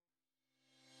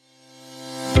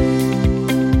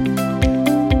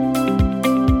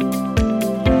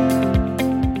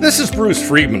Bruce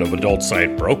Friedman of Adult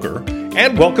Site Broker,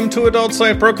 and welcome to Adult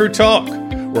Site Broker Talk,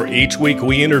 where each week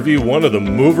we interview one of the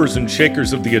movers and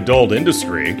shakers of the adult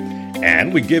industry,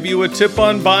 and we give you a tip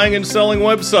on buying and selling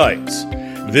websites.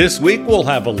 This week we'll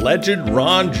have alleged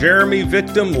Ron Jeremy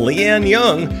victim Lianne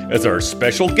Young as our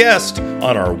special guest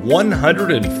on our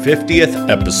 150th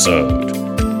episode.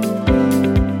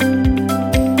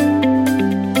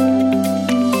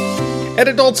 At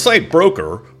Adult Site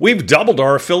Broker, we've doubled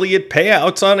our affiliate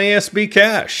payouts on ASB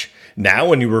Cash. Now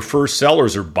when you refer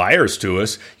sellers or buyers to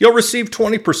us, you'll receive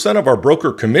 20% of our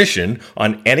broker commission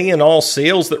on any and all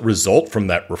sales that result from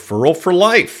that referral for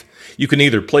life. You can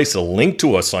either place a link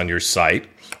to us on your site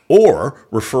or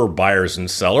refer buyers and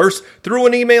sellers through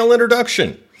an email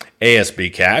introduction.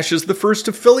 ASB Cash is the first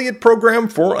affiliate program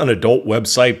for an adult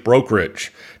website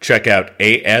brokerage. Check out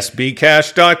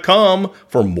asbcash.com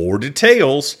for more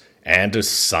details and to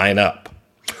sign up.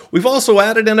 We've also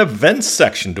added an events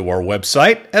section to our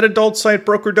website at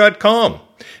adultsitebroker.com.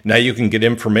 Now you can get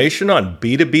information on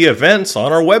B2B events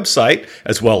on our website,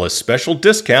 as well as special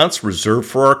discounts reserved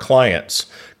for our clients.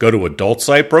 Go to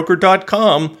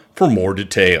adultsitebroker.com for more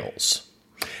details.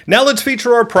 Now let's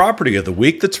feature our property of the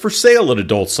week that's for sale at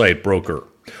Adult Site Broker.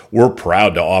 We're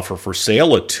proud to offer for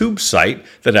sale a tube site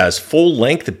that has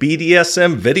full-length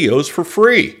BDSM videos for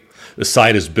free. The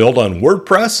site is built on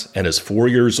WordPress and is 4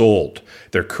 years old.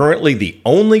 They're currently the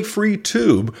only free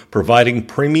tube providing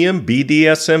premium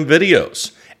BDSM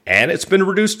videos, and it's been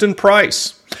reduced in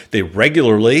price. They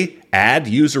regularly add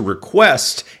user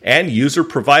requests and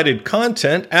user-provided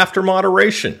content after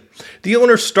moderation. The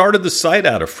owner started the site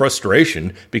out of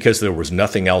frustration because there was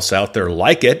nothing else out there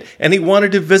like it, and he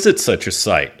wanted to visit such a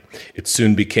site. It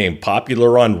soon became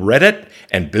popular on Reddit,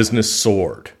 and business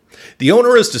soared. The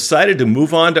owner has decided to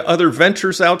move on to other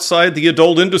ventures outside the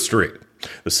adult industry.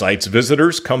 The site's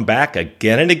visitors come back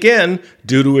again and again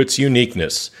due to its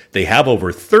uniqueness. They have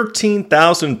over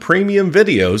 13,000 premium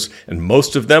videos, and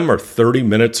most of them are 30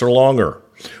 minutes or longer.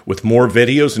 With more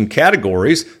videos and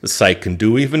categories, the site can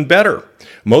do even better.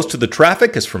 Most of the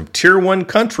traffic is from Tier 1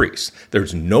 countries.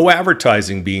 There's no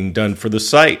advertising being done for the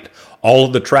site. All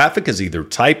of the traffic is either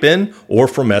type-in or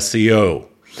from SEO.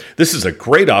 This is a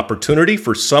great opportunity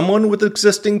for someone with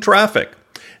existing traffic.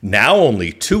 Now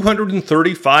only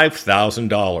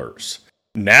 $235,000.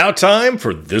 Now time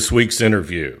for this week's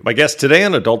interview. My guest today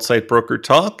on Adult Site Broker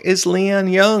Talk is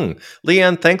Lianne Young.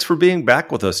 Lianne, thanks for being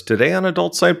back with us today on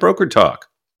Adult Site Broker Talk.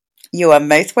 You are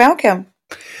most welcome.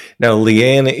 Now,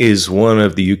 Lianne is one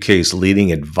of the UK's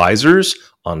leading advisors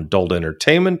on adult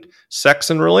entertainment,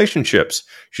 sex, and relationships.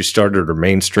 She started her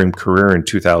mainstream career in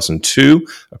 2002,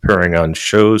 appearing on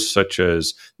shows such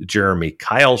as The Jeremy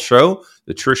Kyle Show,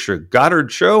 The Trisha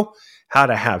Goddard Show, How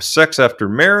to Have Sex After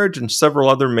Marriage, and several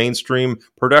other mainstream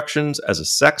productions as a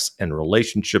sex and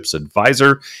relationships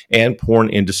advisor and porn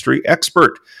industry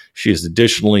expert. She is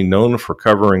additionally known for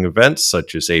covering events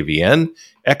such as AVN,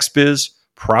 XBiz,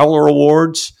 Prowler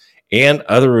Awards, and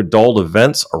other adult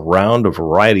events around a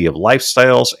variety of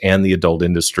lifestyles and the adult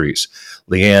industries.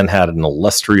 Lianne had an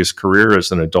illustrious career as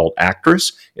an adult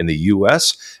actress in the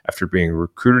U.S. after being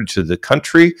recruited to the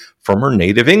country from her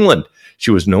native England.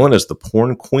 She was known as the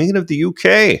porn queen of the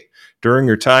U.K. During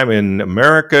her time in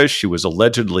America, she was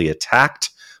allegedly attacked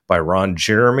by Ron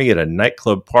Jeremy at a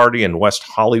nightclub party in West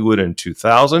Hollywood in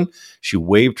 2000. She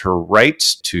waived her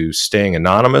rights to staying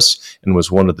anonymous and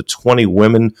was one of the 20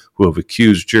 women who have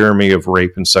accused Jeremy of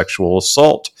rape and sexual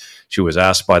assault. She was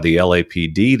asked by the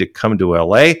LAPD to come to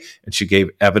LA, and she gave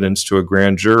evidence to a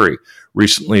grand jury.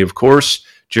 Recently, of course,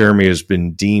 Jeremy has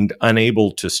been deemed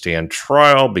unable to stand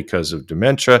trial because of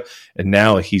dementia, and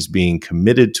now he's being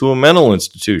committed to a mental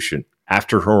institution.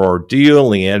 After her ordeal,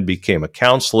 Lianne became a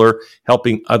counselor,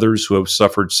 helping others who have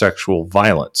suffered sexual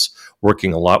violence,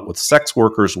 working a lot with sex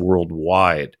workers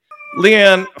worldwide.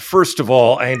 Lianne, first of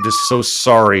all, I am just so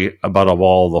sorry about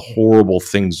all the horrible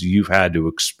things you've had to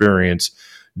experience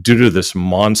due to this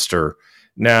monster.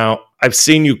 Now, I've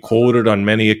seen you quoted on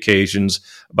many occasions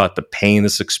about the pain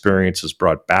this experience has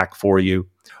brought back for you.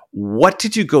 What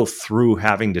did you go through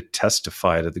having to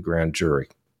testify to the grand jury?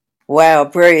 Wow,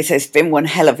 Bruce, it's been one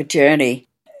hell of a journey.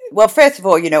 Well, first of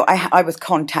all, I was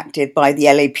contacted by the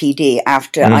LAPD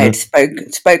after I had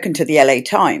spoken to the LA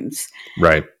Times.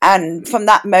 Right. And from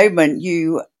that moment,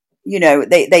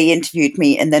 they interviewed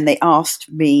me, and then they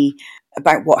asked me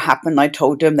about what happened. I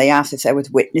told them. They asked if there was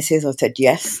witnesses. I said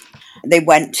yes. They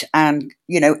went and,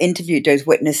 interviewed those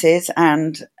witnesses.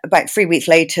 And about 3 weeks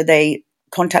later, they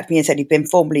contacted me and said he'd been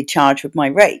formally charged with my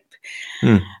rape.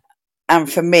 And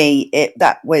for me,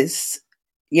 that was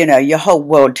your whole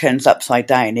world turns upside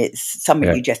down. It's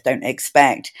something you just don't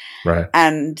expect. Right.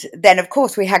 And then, of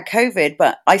course, we had COVID,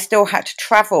 but I still had to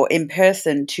travel in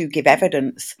person to give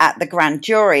evidence at the grand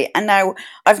jury. And now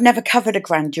I've never covered a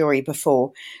grand jury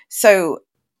before. So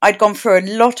I'd gone through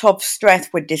a lot of stress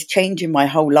with this change in my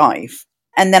whole life.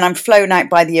 And then I'm flown out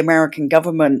by the American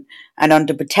government and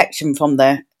under protection from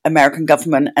the American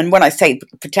government. And when I say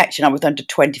protection, I was under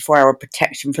 24-hour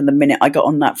protection from the minute I got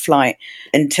on that flight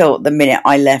until the minute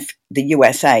I left the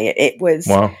USA. It was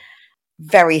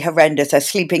very horrendous. I was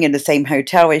sleeping in the same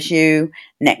hotel as you,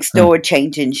 next door,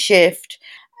 changing shift.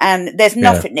 And there's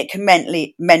nothing that can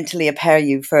mentally prepare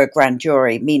you for a grand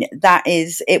jury. I mean,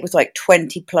 it was like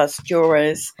 20 plus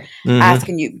jurors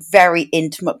asking you very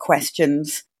intimate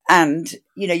questions. And,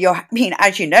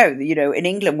 as you know, in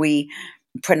England, we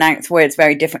pronounce words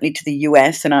very differently to the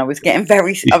US. And I was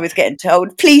getting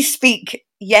told, please speak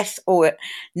yes or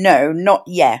no, not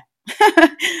yeah.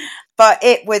 But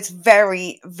it was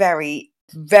very, very,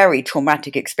 very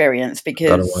traumatic experience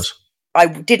because I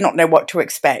did not know what to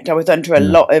expect. I was under a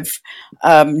lot of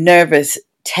nervous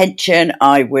tension.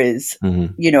 I was,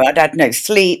 I'd had no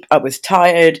sleep. I was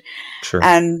tired. Sure.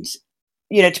 And,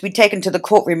 to be taken to the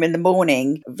courtroom in the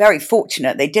morning, very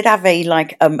fortunate. They did have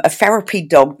a therapy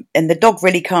dog, and the dog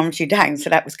really calms you down. So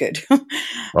that was good.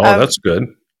 That's good.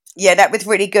 Yeah, that was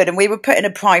really good. And we were put in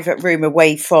a private room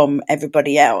away from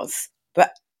everybody else.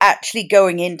 But actually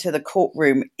going into the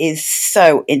courtroom is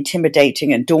so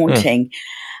intimidating and daunting.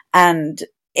 And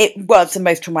it was the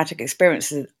most traumatic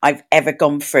experience I've ever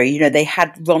gone through. They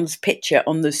had Ron's picture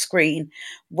on the screen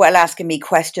while asking me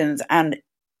questions. And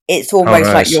it's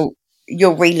almost like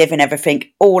you're reliving everything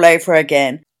all over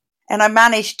again. And I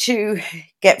managed to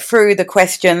get through the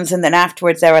questions. And then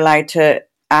afterwards, they're allowed to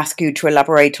ask you to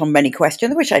elaborate on many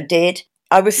questions, which I did.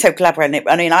 I was so glad. I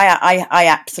mean, I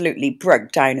absolutely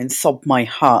broke down and sobbed my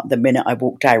heart the minute I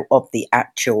walked out of the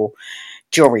actual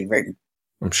jury room.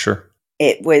 I'm sure.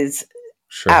 It was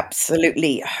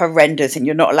absolutely horrendous, and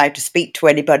you're not allowed to speak to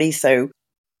anybody. So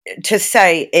to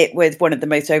say it was one of the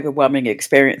most overwhelming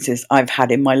experiences I've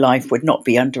had in my life would not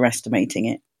be underestimating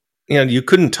it. You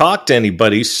couldn't talk to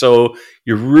anybody, so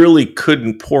you really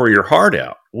couldn't pour your heart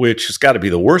out, which has got to be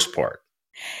the worst part.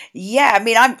 Yeah, I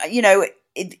mean,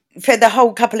 for the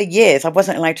whole couple of years, I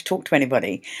wasn't allowed to talk to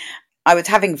anybody. I was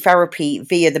having therapy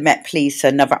via the Met Police,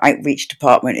 another outreach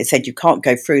department. It said you can't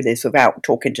go through this without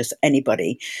talking to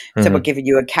anybody. So we're giving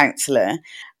you a counsellor.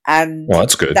 And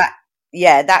that's good.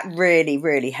 That really,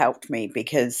 really helped me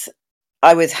because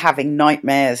I was having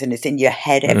nightmares, and it's in your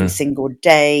head every single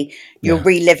day. You're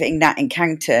reliving that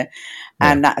encounter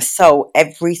and that assault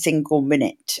every single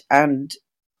minute. And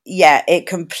it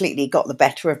completely got the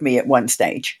better of me at one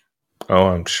stage. Oh,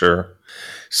 I'm sure.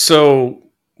 So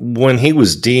when he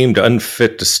was deemed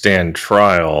unfit to stand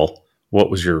trial, what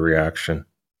was your reaction?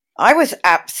 I was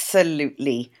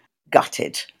absolutely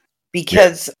gutted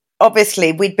because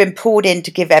obviously we'd been pulled in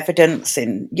to give evidence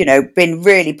and, been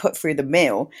really put through the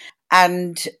mill.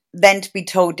 And then to be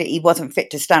told that he wasn't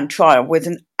fit to stand trial was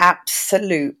an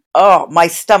absolute, my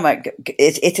stomach,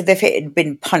 it's as if it had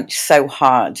been punched so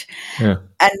hard. Yeah.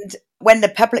 And when the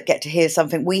public get to hear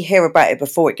something, we hear about it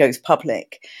before it goes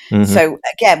public. So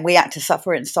again, we had to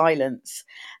suffer in silence.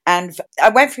 And I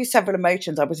went through several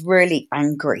emotions. I was really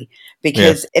angry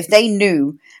because if they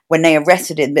knew when they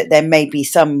arrested him that there may be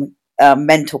some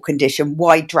mental condition,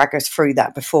 why drag us through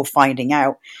that before finding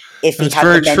out if he had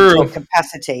the mental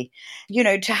capacity?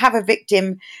 To have a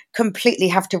victim completely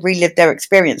have to relive their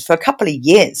experience for a couple of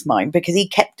years, because he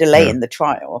kept delaying the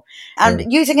trial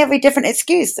and using every different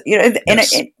excuse,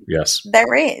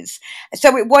 there is.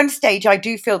 So at one stage, I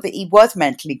do feel that he was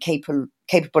mentally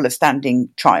capable of standing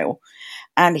trial,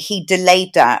 and he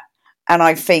delayed that. And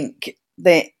I think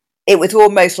that it was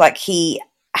almost like he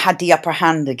had the upper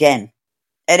hand again.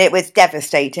 And it was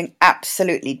devastating,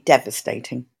 absolutely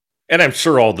devastating. And I'm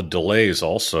sure all the delays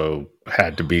also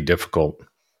had to be difficult.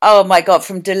 Oh, my God,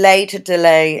 from delay to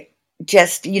delay,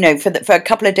 just, for a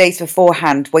couple of days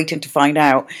beforehand, waiting to find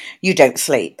out, you don't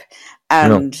sleep.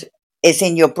 And it's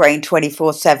in your brain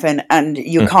 24/7, and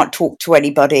you can't talk to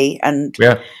anybody. And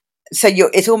so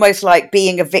it's almost like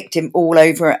being a victim all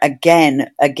over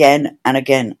again, and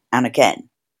again, and again.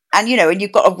 And, and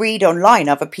you've got to read online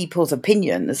other people's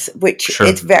opinions, which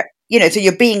is very, so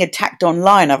you're being attacked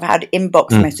online. I've had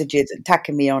inbox messages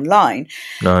attacking me online.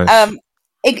 Nice.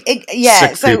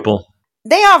 Sick so people.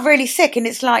 They are really sick. And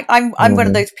it's like, I'm one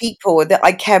of those people that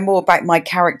I care more about my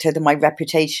character than my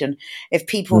reputation. If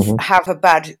people have a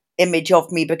bad image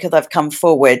of me because I've come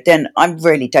forward, then I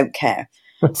really don't care.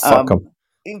 Fuck them.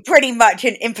 Pretty much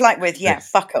in polite words,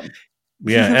 fuck them.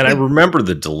 Yeah, and I remember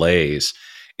the delays.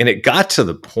 And it got to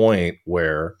the point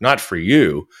where, not for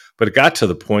you, but it got to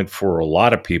the point for a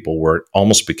lot of people where it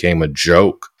almost became a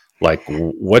joke. Like,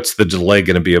 what's the delay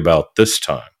going to be about this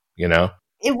time? You know?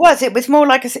 It was more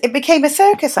like it became a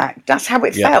circus act. That's how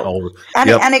it Yeah. felt. Oh,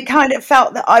 And yep. it kind of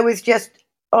felt that I was just,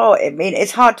 I mean,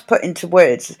 it's hard to put into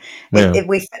words. Yeah.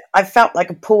 I felt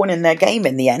like a pawn in their game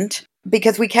in the end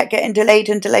because we kept getting delayed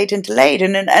and delayed and delayed.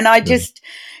 And I just,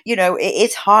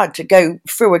 it's hard to go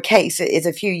through a case that is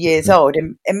a few years old.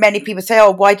 And many people say,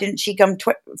 oh, why didn't she come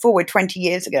forward 20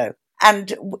 years ago?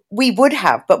 And we would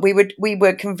have, but we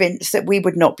were convinced that we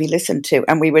would not be listened to.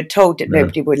 And we were told that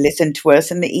nobody would listen to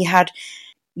us and that he had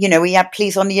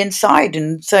police on the inside.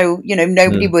 And so,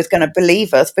 nobody was going to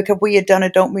believe us because we had done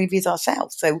adult movies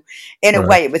ourselves. So in a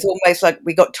way, it was almost like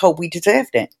we got told we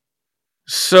deserved it.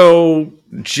 So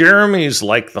Jeremy's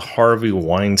like the Harvey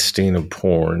Weinstein of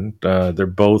porn. They're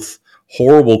both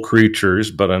horrible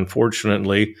creatures, but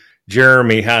unfortunately,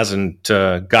 Jeremy hasn't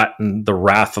gotten the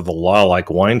wrath of the law like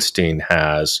Weinstein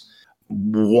has.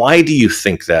 Why do you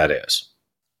think that is?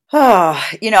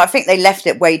 I think they left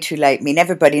it way too late. I mean,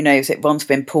 everybody knows that Ron's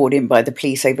been poured in by the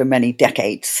police over many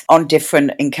decades on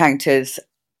different encounters.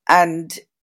 And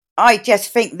I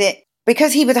just think that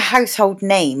because he was a household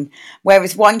name,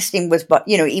 whereas Weinstein was,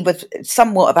 he was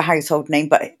somewhat of a household name,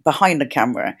 but behind the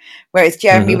camera, whereas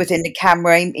Jeremy was in the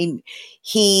camera,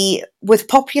 he was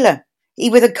popular. He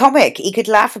was a comic. He could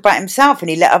laugh about himself and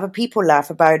he let other people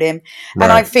laugh about him. Right.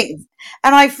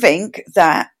 And I think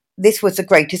that this was the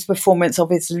greatest performance of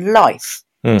his life,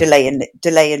 delaying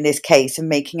this case and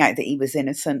making out that he was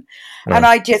innocent. Right. And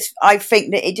I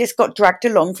think that it just got dragged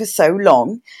along for so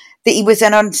long that he was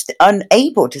then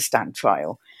unable to stand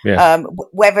trial. Yeah.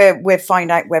 Whether we'll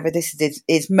find out whether this is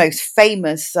his most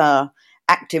famous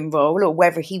acting role or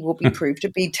whether he will be proved to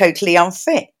be totally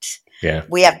unfit. Yeah,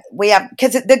 we have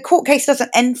because the court case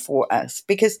doesn't end for us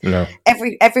because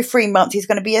every 3 months he's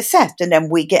going to be assessed and then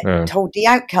we get told the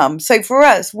outcome. So for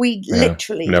us, we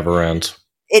literally never ends.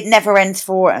 It never ends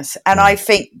for us. And I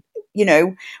think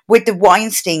with the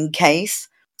Weinstein case,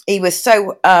 he was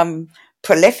so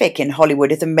prolific in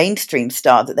Hollywood as a mainstream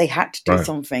star that they had to do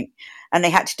something, and they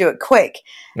had to do it quick.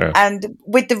 Yeah. And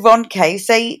with the Ron case,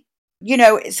 they,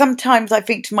 sometimes I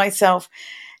think to myself,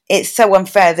 it's so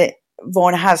unfair that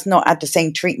Ron has not had the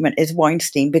same treatment as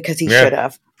Weinstein because he should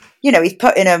have. He's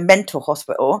put in a mental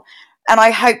hospital, and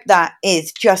I hope that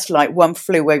is just like One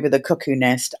Flew Over the Cuckoo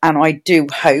Nest. And I do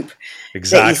hope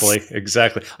exactly.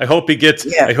 I hope he gets.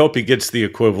 I hope he gets the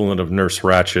equivalent of Nurse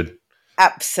Ratched.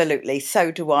 Absolutely, so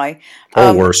do I.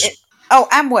 Or worse.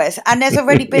 And worse. And there's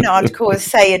already been articles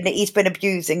saying that he's been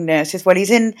abusing nurses while he's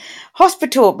in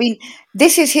hospital. I mean,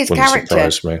 this is his character.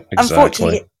 Surprise me. Exactly.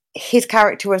 Unfortunately, his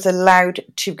character was allowed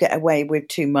to get away with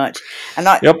too much. And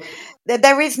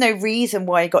there is no reason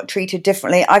why he got treated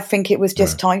differently. I think it was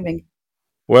just timing.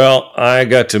 Well, I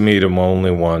got to meet him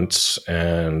only once,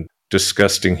 and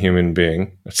disgusting human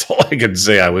being. That's all I could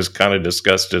say. I was kind of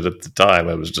disgusted at the time.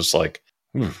 I was just like,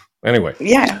 Anyway.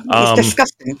 Yeah, it's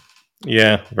disgusting.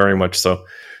 Yeah, very much so.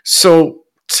 So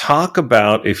talk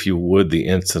about, if you would, the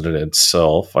incident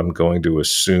itself. I'm going to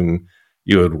assume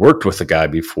you had worked with the guy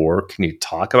before. Can you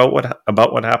talk about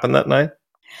what happened that night?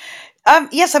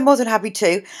 Yes, I'm more than happy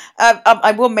to.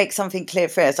 I will make something clear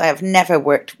first. I have never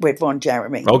worked with Ron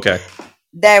Jeremy. Okay.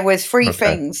 There was three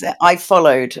things that I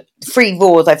followed, 3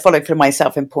 rules I followed for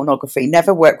myself in pornography.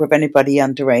 Never work with anybody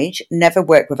underage, never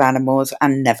work with animals,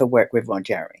 and never work with Ron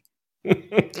Jeremy.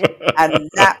 And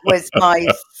that was my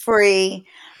 3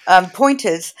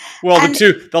 pointers. Well, and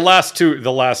the last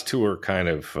two are kind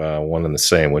of one and the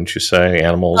same, wouldn't you say?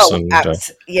 Animals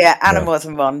animals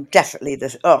and Ron, definitely. They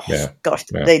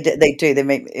do.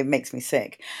 It makes me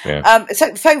sick. Yeah.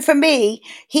 So for me,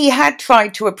 he had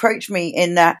tried to approach me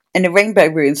in the Rainbow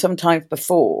Room sometimes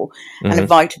before and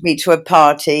invited me to a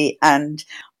party, and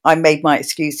I made my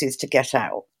excuses to get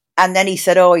out. And then he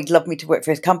said, "Oh, he'd love me to work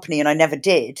for his company," and I never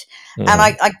did. And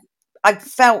I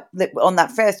felt that on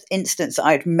that first instance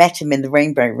I had met him in the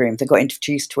Rainbow Room, I got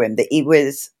introduced to him, that he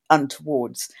was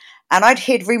untowards. And I'd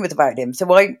heard rumours about him,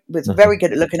 so I was very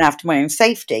good at looking after my own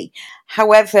safety.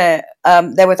 However,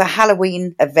 there was a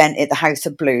Halloween event at the House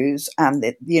of Blues, and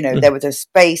there was a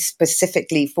space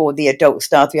specifically for the adult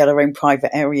stars. We had our own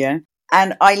private area.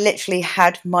 And I literally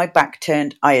had my back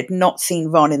turned. I had not seen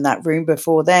Ron in that room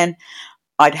before then.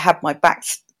 I'd had my back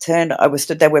turned. I was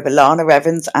stood there with Alana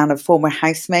Evans and a former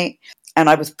housemate, and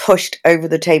I was pushed over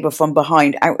the table from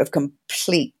behind out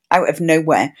of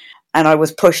nowhere. And I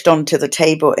was pushed onto the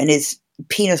table, and his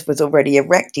penis was already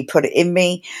erect. He put it in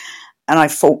me, and I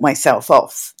fought myself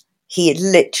off. He had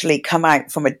literally come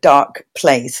out from a dark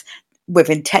place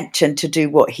with intention to do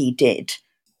what he did.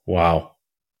 Wow.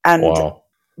 And Wow.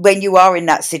 when you are in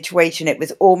that situation, it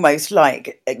was almost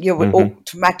like your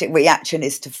automatic reaction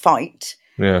is to fight.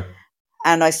 Yeah.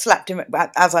 And I slapped him,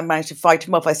 as I managed to fight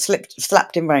him off, I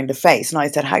slapped him round the face and I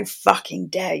said, how fucking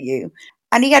dare you?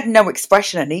 And he had no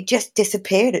expression and he just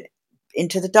disappeared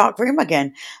into the dark room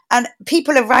again. And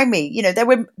people around me,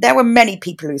 there were many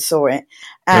people who saw it.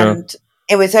 Yeah. And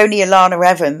it was only Alana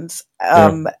Evans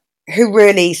who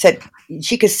really said,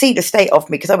 she could see the state of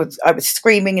me because I was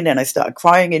screaming and then I started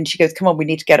crying and she goes, come on, we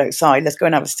need to get outside. Let's go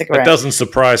and have a cigarette. It doesn't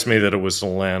surprise me that it was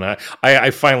Lianne.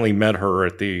 I finally met her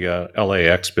at the LA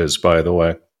Expo, by the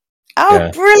way. Oh,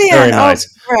 yeah. Brilliant! Very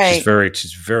nice. Oh, great.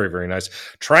 She's very, very nice.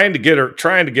 Trying to get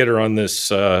her on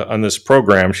this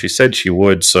program. She said she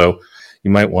would, so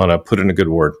you might want to put in a good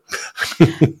word.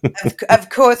 Of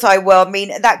course I will. I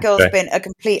mean, that girl's been a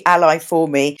complete ally for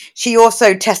me. She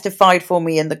also testified for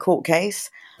me in the court case.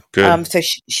 Good. So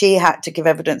she had to give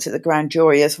evidence at the grand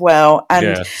jury as well. And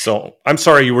yeah. So I'm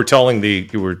sorry, you were telling the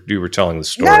story.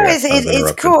 No,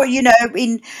 it's cool.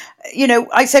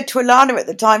 I said to Alana at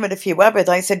the time and a few others,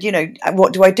 I said,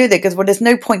 what do I do there? Because there's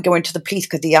no point going to the police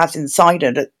because he has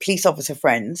insider police officer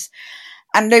friends,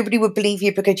 and nobody would believe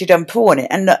you because you've done porn.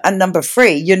 And number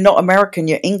 3, you're not American,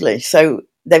 you're English, so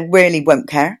they really won't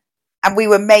care. And we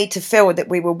were made to feel that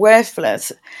we were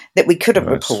worthless, that we couldn't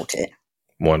report it.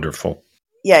 Wonderful.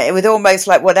 Yeah, it was almost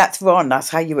like, well, that's wrong. That's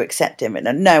how you accept him.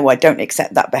 And no, I don't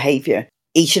accept that behavior.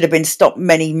 He should have been stopped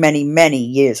many, many, many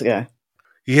years ago.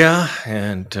 Yeah,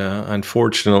 and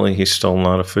unfortunately, he's still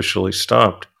not officially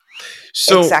stopped.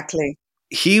 So exactly.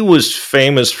 He was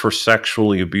famous for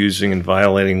sexually abusing and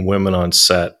violating women on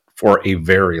set for a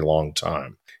very long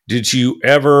time. Did you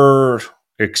ever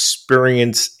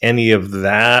experience any of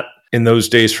that in those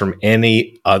days from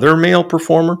any other male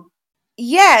performer?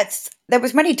 Yes. There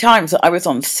was many times that I was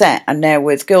on set and there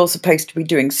was girls supposed to be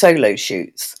doing solo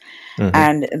shoots. Mm-hmm.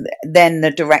 And then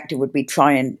the director would be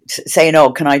saying,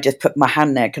 oh, can I just put my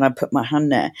hand there? Can I put my hand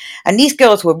there? And these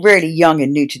girls were really young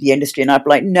and new to the industry. And I'd be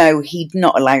like, no, he's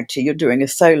not allowed to. You're doing a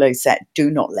solo set. Do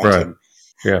not let him.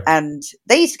 Yeah. And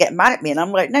they used to get mad at me. And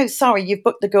I'm like, no, sorry, you've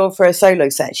booked the girl for a solo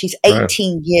set. She's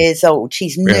 18 years old.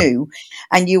 She's new.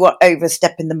 And you are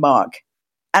overstepping the mark.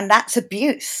 And that's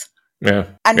abuse. Yeah.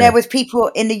 And there was people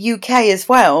in the UK as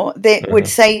well that would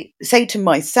say to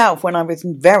myself when I was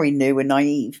very new and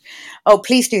naive, oh,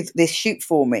 please do this shoot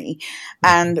for me.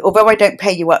 And although I don't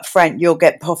pay you up front, you'll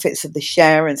get profits of the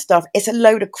share and stuff. It's a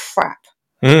load of crap.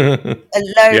 A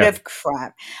load of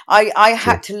crap. I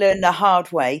had to learn the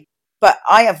hard way, but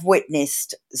I have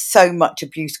witnessed so much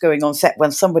abuse going on set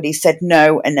when somebody said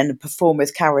no and then the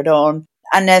performers carried on.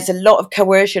 And there's a lot of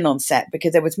coercion on set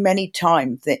because there was many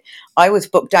times that I was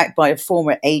booked out by a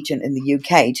former agent in the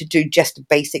UK to do just a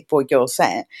basic boy-girl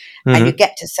set. And you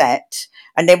get to set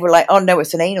and they were like, oh, no,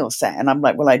 it's an anal set. And I'm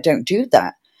like, well, I don't do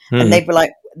that. And they'd be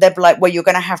like, well, you're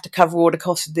going to have to cover all the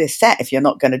costs of this set if you're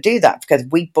not going to do that because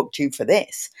we booked you for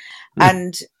this.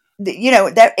 And,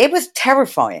 it was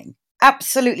terrifying.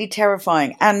 Absolutely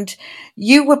terrifying. And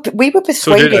we were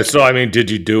persuaded. Did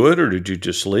you do it or did you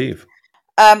just leave?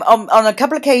 On a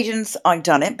couple of occasions, I've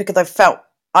done it because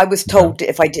I was told that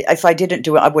if I didn't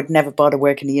do it, I would never bother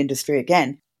work in the industry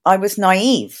again. I was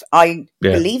naive. I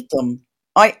believed them.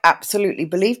 I absolutely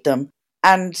believed them.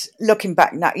 And looking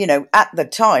back now, at the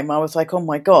time, I was like, oh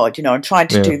my God, I'm trying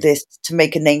to do this to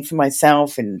make a name for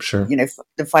myself and,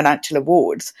 the financial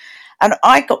awards. And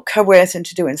I got coerced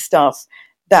into doing stuff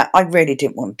that I really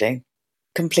didn't want to do.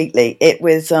 Completely. It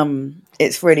was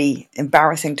it's really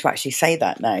embarrassing to actually say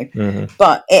that now,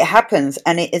 but it happens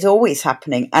and it is always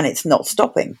happening and it's not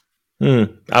stopping.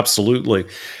 Absolutely.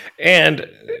 And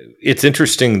it's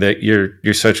interesting that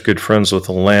you're such good friends with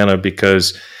Alana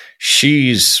because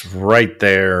she's right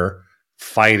there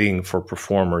fighting for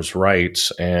performers'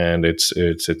 rights, and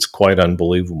it's quite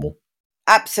unbelievable.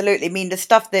 Absolutely. I mean, the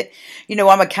stuff that,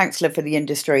 I'm a counsellor for the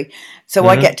industry, so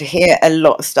I get to hear a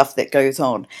lot of stuff that goes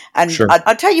on. And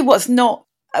I'll tell you what's not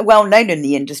well known in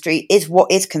the industry is what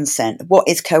is consent, what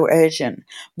is coercion,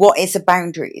 what is the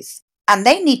boundaries. And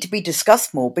they need to be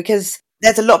discussed more because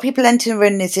there's a lot of people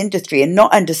entering this industry and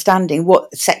not understanding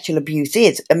what sexual abuse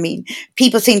is. I mean,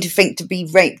 people seem to think to be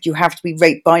raped, you have to be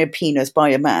raped by a penis, by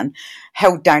a man,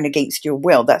 held down against your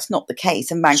will. That's not the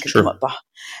case. A man can come up.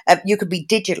 You could be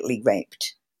digitally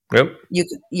raped. Yep.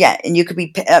 And you could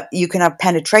be. You can have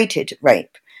penetrated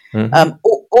rape,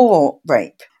 or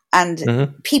rape.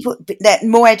 And people, that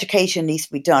more education needs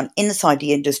to be done inside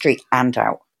the industry and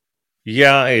out.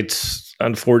 Yeah,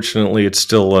 unfortunately, it's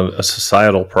still a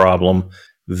societal problem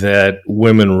that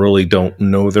women really don't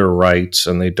know their rights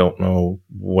and they don't know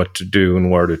what to do and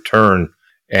where to turn.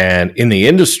 And in the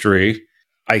industry,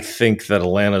 I think that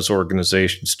Alana's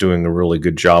organization is doing a really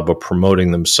good job of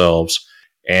promoting themselves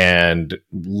and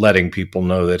letting people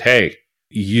know that, hey,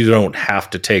 you don't have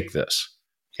to take this.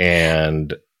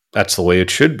 And that's the way it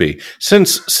should be.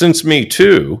 Since Me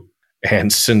Too,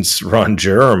 and since Ron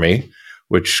Jeremy,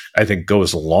 which I think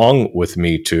goes along with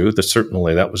Me Too,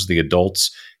 certainly that was the adult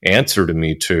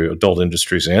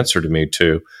industry's answer to Me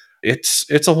Too.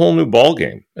 It's a whole new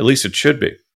ballgame. At least it should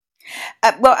be.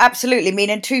 Well, absolutely. I mean,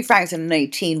 in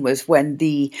 2018 was when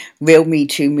the real Me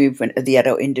Too movement of the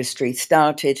adult industry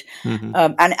started,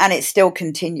 and it's still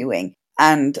continuing.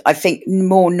 And I think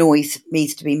more noise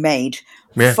needs to be made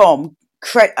from.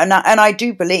 And I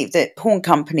do believe that porn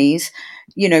companies,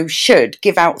 should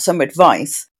give out some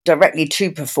advice directly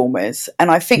to performers, and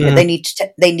I think that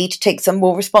they need to take some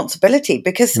more responsibility,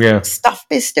 because stuff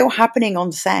is still happening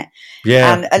on set.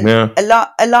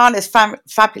 Alana's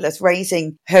fabulous,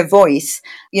 raising her voice,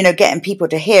 getting people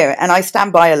to hear, and I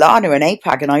stand by Alana and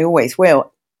APAG, and I always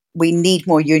will. We need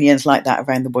more unions like that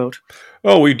around the world.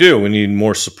 Oh, we do. We need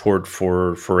more support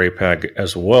for APAG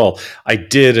as well. I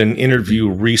did an interview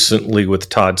recently with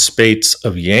Todd Spates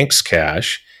of Yanks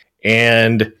Cash,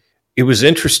 and it was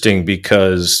interesting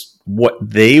because what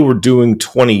they were doing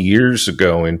 20 years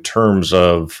ago in terms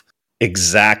of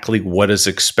exactly what is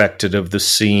expected of the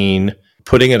scene,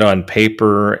 putting it on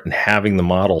paper and having the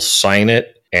model sign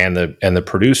it and the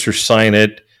producer sign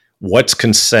it, what's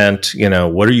consent,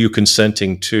 what are you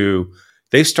consenting to?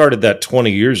 They started that 20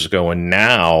 years ago, and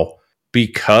now,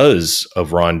 because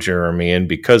of Ron Jeremy and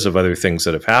because of other things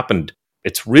that have happened,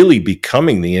 it's really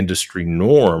becoming the industry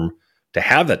norm to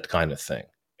have that kind of thing.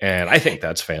 And I think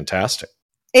that's fantastic.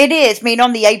 It is. I mean,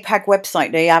 on the APAG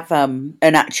website, they have an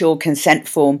actual consent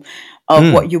form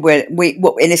of what you will,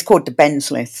 and it's called the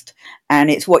Ben's list, and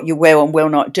it's what you will and will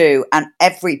not do. And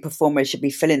every performer should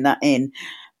be filling that in,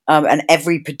 and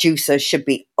every producer should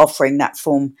be offering that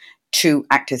form to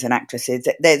actors and actresses.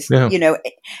 There's,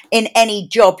 in any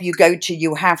job you go to,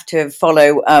 you have to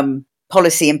follow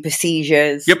policy and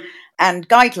procedures. Yep. And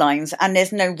guidelines, and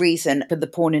there's no reason for the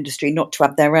porn industry not to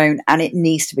have their own, and it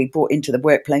needs to be brought into the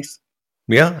workplace.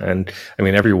 Yeah, and I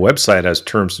mean, every website has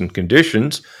terms and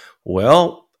conditions.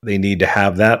 Well, they need to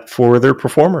have that for their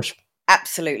performers.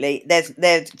 Absolutely.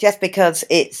 There's just because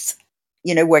it's,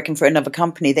 working for another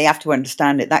company, they have to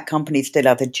understand that company still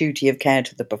has a duty of care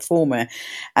to the performer,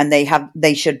 and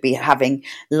they should be having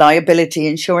liability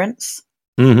insurance,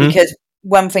 because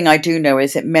one thing I do know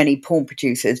is that many porn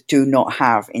producers do not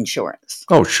have insurance.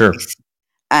 Oh, sure.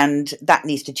 And that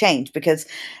needs to change, because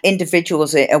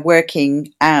individuals that are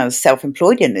working as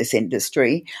self-employed in this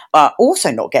industry are also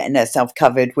not getting themselves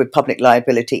covered with public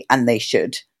liability, and they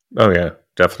should. Oh, yeah,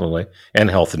 definitely.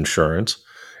 And health insurance.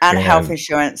 And health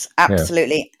insurance,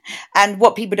 absolutely. Yeah. And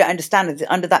what people don't understand is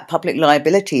that under that public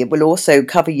liability, it will also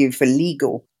cover you for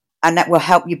legal, and that will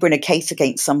help you bring a case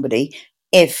against somebody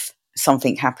if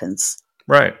something happens.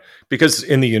 Right. Because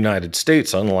in the United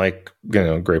States, unlike,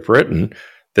 Great Britain,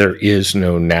 there is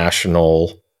no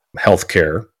national health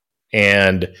care.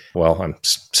 And, well, I'm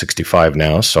 65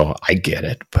 now, so I get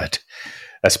it, but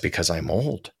that's because I'm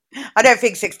old. I don't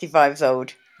think 65 is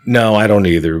old. No, I don't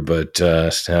either, but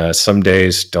some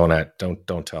days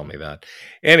don't tell me that.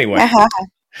 Anyway,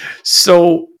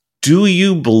 so do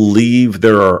you believe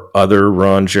there are other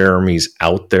Ron Jeremys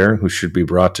out there who should be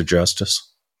brought to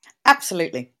justice?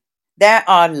 Absolutely. There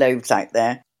are loads out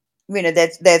there.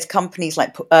 There's companies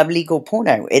like Legal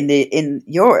Porno in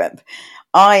Europe.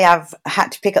 I have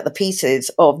had to pick up the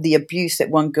pieces of the abuse that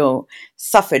one girl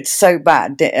suffered so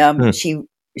bad that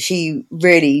she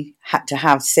really had to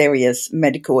have serious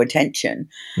medical attention,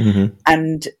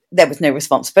 and there was no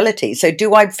responsibility. So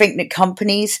do I think that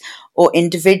companies or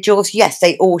individuals, yes,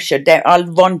 they all should. There are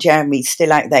Ron Jeremys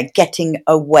still out there getting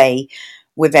away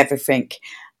with everything,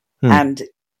 and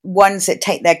ones that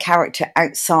take their character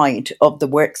outside of the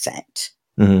work set.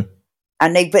 And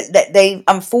they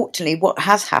unfortunately, what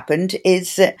has happened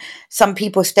is that some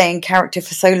people stay in character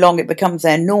for so long it becomes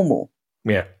their normal.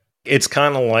 Yeah. It's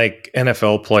kind of like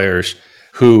NFL players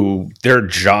who their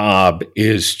job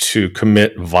is to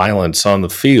commit violence on the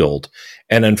field.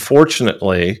 And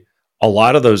unfortunately, a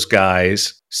lot of those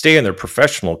guys stay in their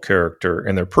professional character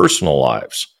in their personal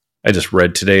lives. I just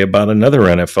read today about another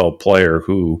NFL player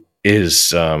who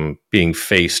is being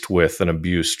faced with an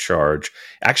abuse charge.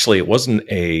 Actually, it wasn't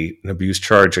an abuse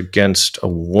charge against a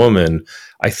woman.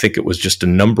 I think it was just a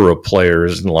number of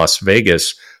players in Las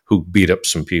Vegas who beat up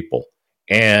some people.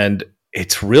 And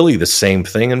it's really the same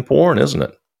thing in porn, isn't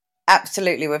it?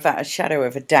 Absolutely, without a shadow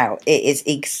of a doubt, it is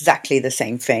exactly the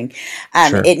same thing,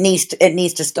 and Sure. it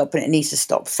needs to stop, and it needs to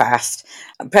stop fast.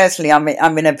 Personally,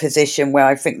 I'm in a position where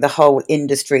I think the whole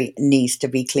industry needs to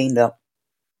be cleaned up.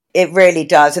 It really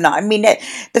does, and I mean,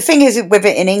 the thing is with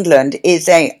it in England is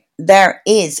there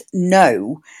is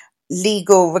no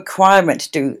legal requirement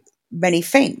to do many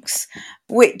things,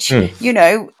 which Hmm.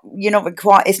 you're not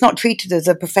required. It's not treated as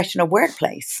a professional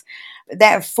workplace.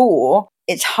 Therefore,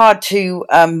 it's hard to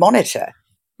monitor.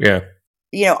 Yeah.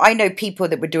 I know people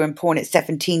that were doing porn at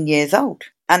 17 years old,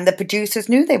 and the producers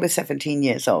knew they were 17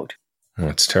 years old.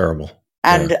 That's terrible.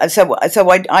 Yeah. And so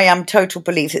I am total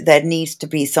belief that there needs to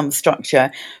be some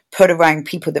structure put around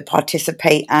people that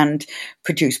participate and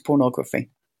produce pornography.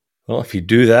 Well, if you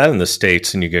do that in the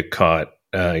States and you get caught,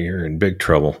 you're in big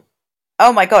trouble.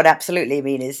 Oh my God, absolutely. I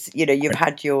mean, you've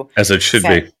had your As it should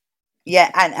fair, be. yeah,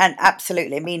 and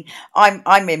absolutely. I mean,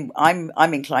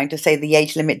 I'm inclined to say the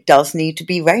age limit does need to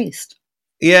be raised.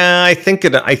 Yeah, I think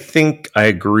I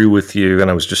agree with you, and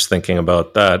I was just thinking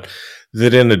about that.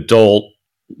 That in adult,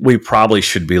 we probably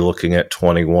should be looking at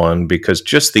 21 because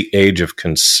just the age of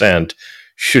consent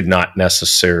should not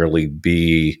necessarily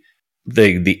be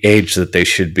the age that they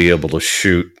should be able to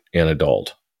shoot an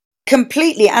adult.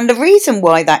 Completely. And the reason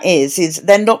why that is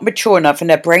they're not mature enough and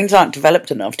their brains aren't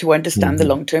developed enough to understand the Hmm.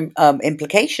 long term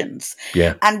implications.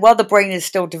 Yeah. And while the brain is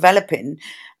still developing,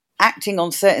 acting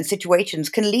on certain situations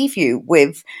can leave you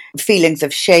with feelings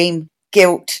of shame,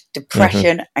 guilt, Hmm.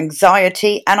 depression,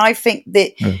 anxiety. And I think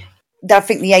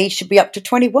the age should be up to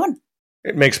 21.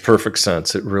 It makes perfect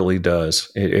sense. It really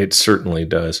does. It certainly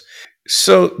does.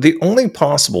 So the only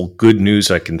possible good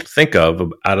news I can think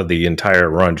of out of the entire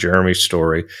Ron Jeremy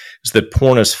story is that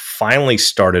porn has finally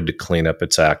started to clean up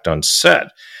its act on set.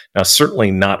 Now,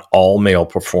 certainly not all male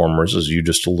performers, as you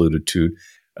just alluded to,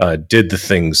 did the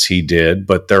things he did,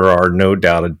 but there are no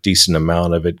doubt a decent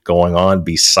amount of it going on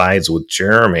besides with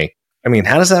Jeremy. I mean,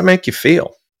 how does that make you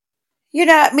feel?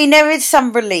 I mean, there is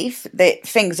some relief that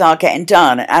things are getting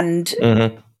done,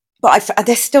 Hmm. but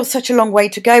there's still such a long way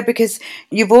to go because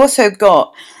you've also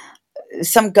got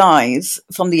some guys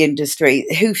from the industry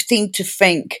who seem to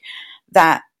think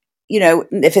that,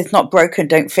 if it's not broken,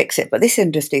 don't fix it. But this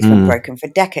industry's been Mm. broken for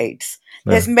decades.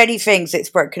 Yeah. There's many things that's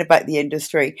broken about the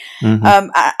industry. Hmm.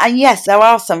 And yes, there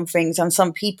are some things and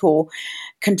some people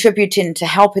contributing to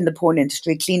helping the porn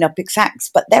industry clean up its acts,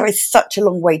 but there is such a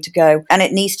long way to go. And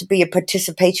it needs to be a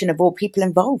participation of all people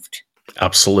involved.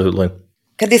 Absolutely.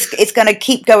 Because it's going to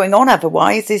keep going on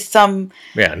otherwise.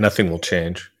 Yeah, nothing will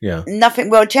change. Yeah. Nothing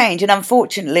will change. And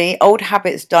unfortunately, old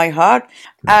habits die hard,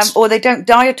 That's or they don't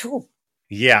die at all.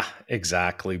 Yeah,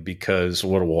 exactly. Because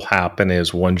what will happen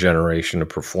is one generation of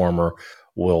performer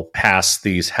will pass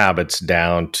these habits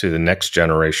down to the next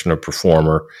generation of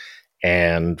performer,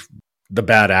 and the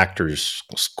bad actors,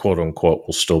 quote unquote,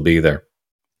 will still be there.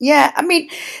 Yeah, I mean,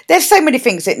 there's so many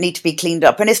things that need to be cleaned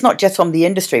up, and it's not just from the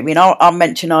industry. I mean, I'll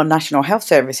mention our National Health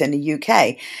Service in the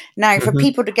UK. Now, for Hmm.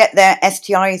 people to get their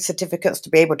STI certificates to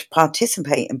be able to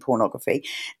participate in pornography,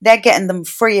 they're getting them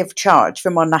free of charge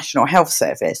from our National Health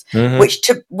Service, Hmm. which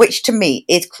to me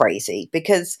is crazy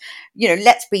because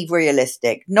let's be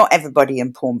realistic. Not everybody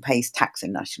in porn pays tax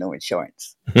and national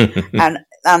insurance. and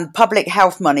and public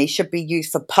health money should be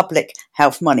used for public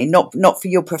health money, not for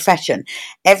your profession.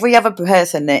 Every other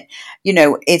person that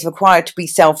is required to be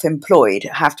self-employed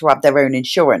have to have their own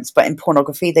insurance, but in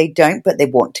pornography they don't, but they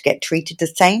want to get treated the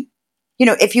same.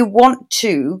 If you want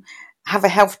to have a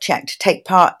health check to take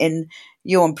part in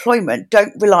your employment,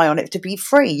 don't rely on it to be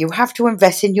free. You have to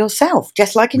invest in yourself,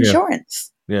 just like Yeah,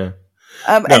 insurance. yeah.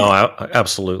 No, And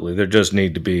absolutely. There does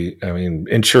need to be. I mean,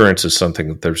 insurance is something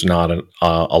that there's not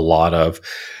a lot of,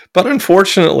 but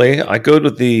unfortunately, I go to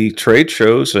the trade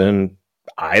shows and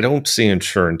I don't see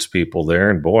insurance people there.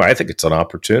 And boy, I think it's an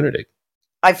opportunity.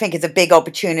 I think it's a big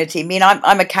opportunity. I mean,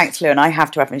 I'm a counsellor and I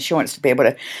have to have insurance to be able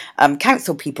to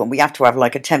counsel people. And we have to have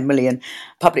like a 10 million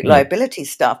public Mm, liability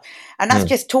stuff. And that's mm.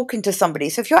 just talking to somebody.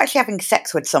 So if you're actually having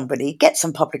sex with somebody, get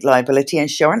some public liability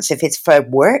insurance if it's for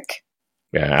work.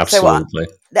 Yeah, So, absolutely.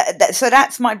 so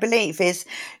that's my belief is,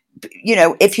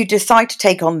 if you decide to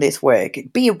take on this work,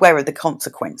 be aware of the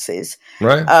consequences.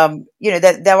 Right.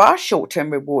 There are short-term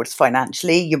rewards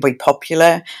financially. You'll be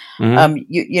popular. Hmm.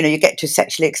 You get to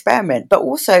sexually experiment, but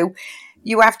also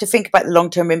you have to think about the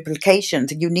long-term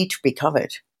implications, and you need to be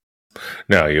covered.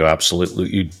 No,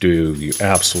 you do. You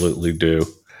absolutely do.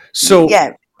 So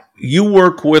Yeah. you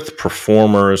work with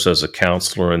performers as a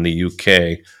counselor in the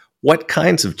UK. What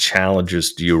kinds of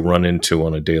challenges do you run into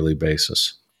on a daily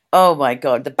basis? Oh my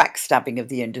God, the backstabbing of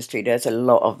the industry. There's a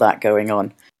lot of that going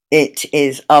on. It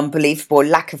is unbelievable.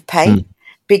 Lack of pay.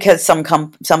 because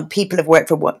some people have worked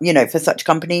for, for such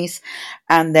companies,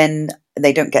 and then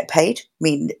they don't get paid. I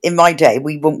mean, in my day,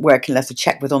 we wouldn't work unless a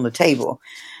check was on the table.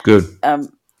 Good.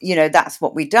 That's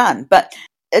what we've done. But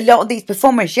a lot of these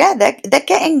performers,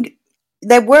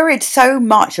 they're worried so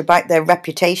much about their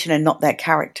reputation and not their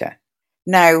character.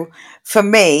 Now, for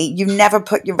me, you never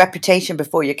put your reputation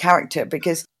before your character,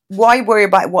 because why worry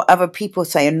about what other people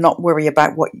say and not worry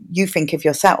about what you think of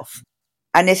yourself?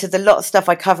 And this is a lot of stuff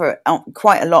I cover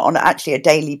quite a lot on actually a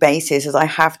daily basis, as I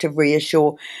have to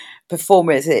reassure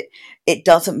performers it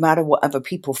doesn't matter what other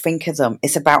people think of them.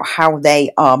 It's about how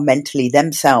they are mentally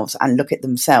themselves and look at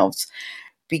themselves.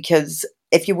 Because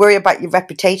if you worry about your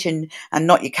reputation and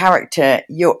not your character,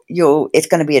 it's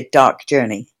going to be a dark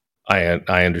journey.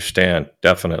 I understand,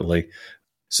 definitely.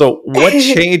 So what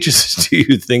changes do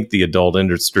you think the adult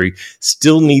industry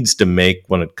still needs to make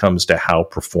when it comes to how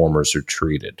performers are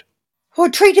treated? Well,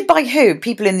 treated by who?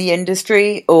 People in the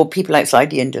industry or people outside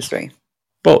the industry?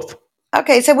 Both.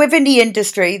 Okay, so within the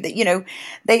industry,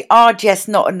 they are just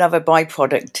not another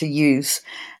byproduct to use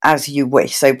as you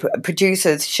wish. So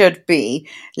producers should be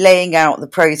laying out the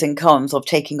pros and cons of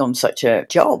taking on such a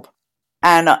job.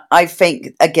 And I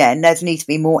think, again, there needs to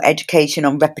be more education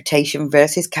on reputation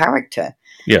versus character.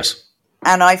 Yes.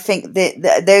 And I think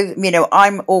that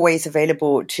I'm always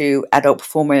available to adult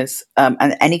performers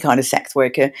and any kind of sex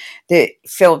worker that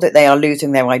feel that they are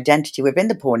losing their identity within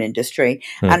the porn industry.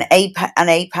 And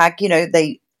APAG,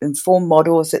 they inform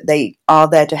models that they are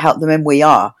there to help them, and we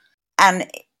are. And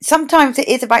sometimes it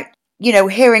is about,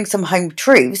 hearing some home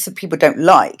truths that people don't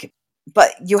like,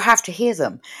 but you have to hear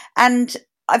them. And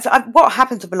what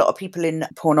happens with a lot of people in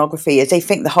pornography is they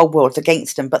think the whole world's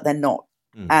against them, but they're not.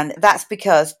 And that's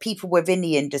because people within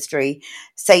the industry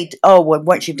say, oh, well,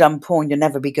 once you've done porn, you'll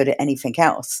never be good at anything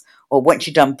else. Or once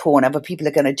you've done porn, other people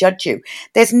are going to judge you.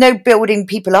 There's no building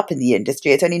people up in the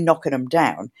industry. It's only knocking them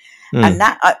down. And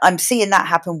I'm seeing that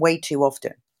happen way too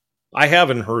often. I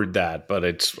haven't heard that,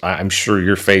 but I'm sure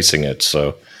you're facing it.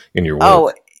 So in your work.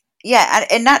 Oh, yeah.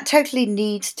 And that totally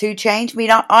needs to change. I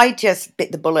mean, I just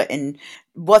bit the bullet and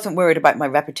wasn't worried about my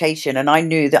reputation, and I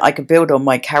knew that I could build on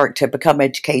my character, become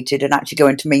educated, and actually go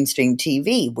into mainstream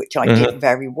TV, which I did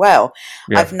very well.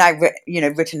 Yeah. I've now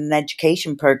written an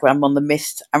education program on the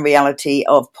myths and reality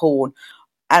of porn,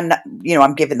 and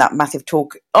I'm giving that massive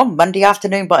talk on Monday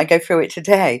afternoon, but I go through it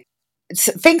today.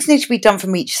 Things need to be done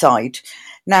from each side.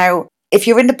 Now, if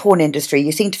you're in the porn industry,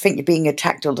 you seem to think you're being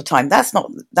attacked all the time. That's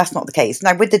not the case.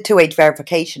 Now, with the 2-age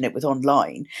verification, it was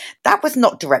online. That was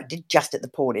not directed just at the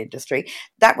porn industry.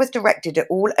 That was directed at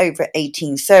all over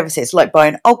 18 services, like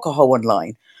buying alcohol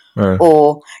online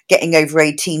or getting over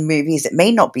 18 movies that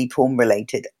may not be porn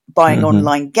related, buying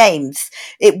online games.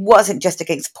 It wasn't just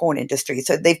against the porn industry.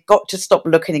 So they've got to stop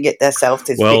looking at themselves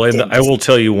as victims. And I will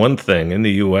tell you one thing. In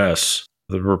the U.S.,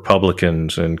 the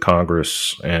Republicans in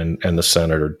Congress and the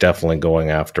Senate are definitely going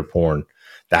after porn.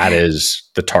 That is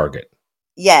the target.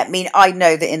 Yeah, I mean, I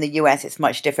know that in the US it's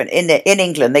much different. In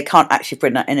England, they can't actually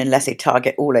bring that in unless they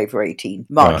target all over 18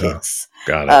 markets.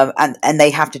 Got it. And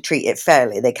they have to treat it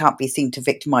fairly. They can't be seen to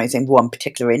victimising one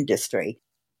particular industry.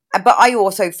 But I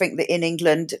also think that in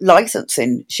England,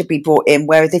 licensing should be brought in,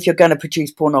 whereas if you're going to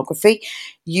produce pornography,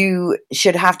 you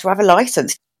should have to have a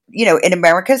license. In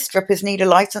America, strippers need a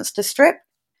license to strip.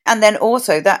 And then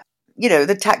also that,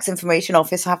 the tax information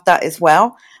office have that as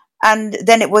well. And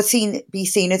then it will be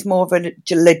seen as more of a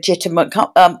legitimate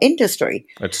industry.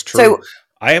 That's true. So,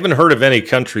 I haven't heard of any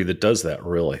country that does that,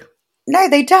 really. No,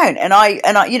 they don't. And I,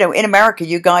 in America,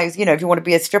 you guys, if you want to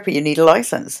be a stripper, you need a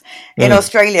license. In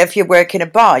Australia, if you work in a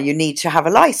bar, you need to have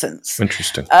a license.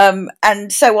 Interesting.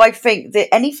 And so I think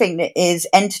that anything that is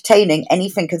entertaining,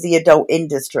 anything of the adult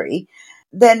industry,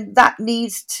 then that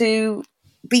needs to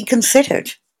be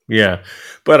considered. Yeah.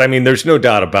 But I mean, there's no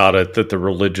doubt about it that the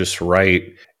religious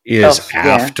right is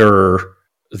after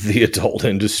the adult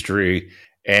industry,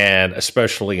 and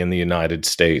especially in the United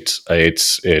States,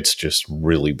 it's just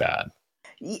really bad.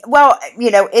 Well,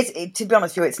 to be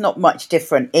honest with you, it's not much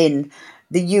different in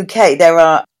the UK. There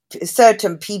are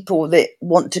certain people that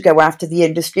want to go after the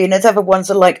industry, and there's other ones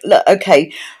that are like, look,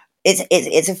 okay,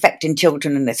 it's affecting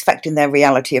children and it's affecting their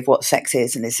reality of what sex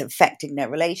is, and it's affecting their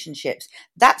relationships.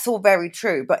 That's all very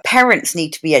true, but parents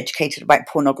need to be educated about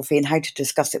pornography and how to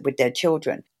discuss it with their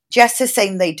children, just the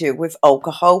same they do with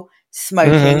alcohol,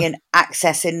 smoking, and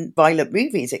accessing violent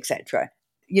movies, etc.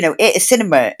 At a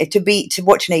cinema, to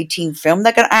watch an 18 film,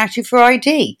 they're going to ask you for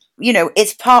ID.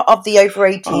 It's part of the over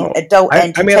 18 adult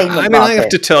entertainment market.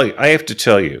 I have to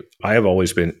tell you, I have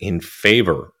always been in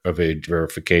favor of age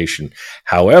verification.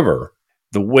 However,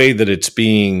 the way that it's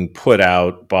being put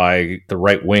out by the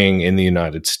right wing in the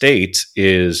United States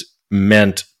is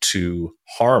meant to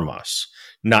harm us,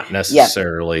 not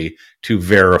necessarily to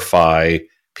verify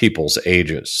people's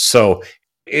ages. So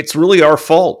it's really our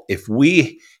fault. If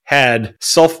we had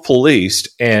self-policed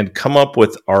and come up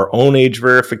with our own age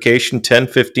verification 10,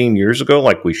 15 years ago,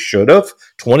 like we should have,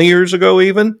 20 years ago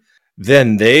even,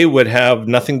 then they would have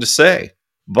nothing to say.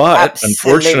 But Absolutely.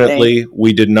 unfortunately,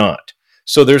 we did not.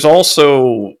 So there's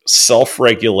also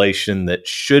self-regulation that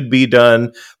should be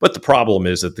done. But the problem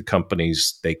is that the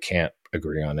companies, they can't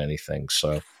agree on anything.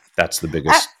 So that's the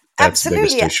biggest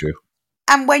Absolutely. issue.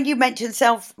 And when you mention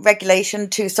self-regulation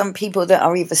to some people that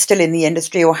are either still in the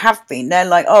industry or have been, they're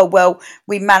like, oh, well,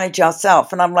 we manage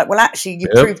ourselves. And I'm like, well, actually, you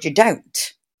proved you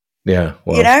don't. Yeah.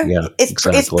 Well, you know, yeah, it's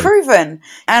exactly. proven.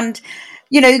 And,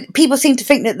 you know, people seem to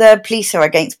think that the police are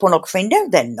against pornography. No,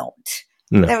 they're not.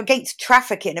 No. They're against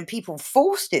trafficking and people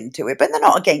forced into it, but they're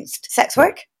not against sex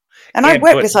work. And I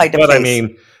work beside the police. But I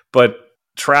mean, but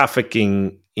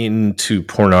trafficking into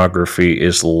pornography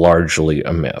is largely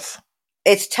a myth.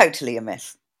 It's totally a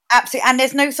myth. Absolutely. And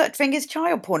there's no such thing as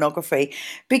child pornography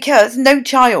because no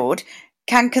child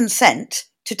can consent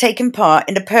to taking part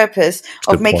in the purpose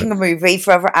of making a movie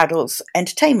for other adults'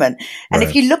 entertainment. And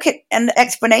if you look at an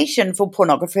explanation for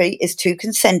pornography is two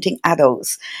consenting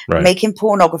adults making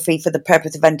pornography for the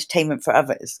purpose of entertainment for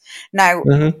others. Now,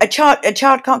 a child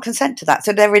can't consent to that.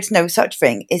 So there is no such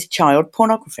thing as child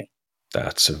pornography.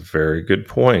 That's a very good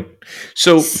point.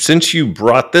 So since you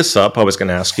brought this up, I was going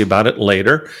to ask you about it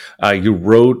later. You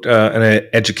wrote an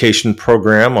education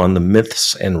program on the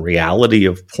myths and reality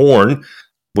of porn,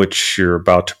 which you're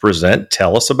about to present.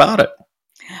 Tell us about it.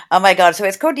 Oh my God. So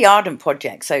it's called the Ardent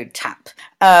Project, so TAP.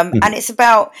 And it's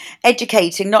about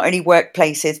educating not only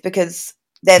workplaces, because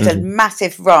there's a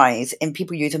massive rise in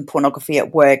people using pornography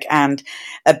at work and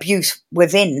abuse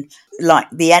within, like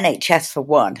the NHS for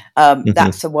one.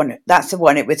 That's the one. That's the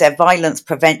one. It was their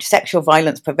sexual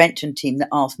violence prevention team that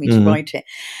asked me to write it,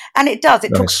 and it does.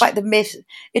 It talks about the myth.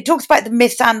 It talks about the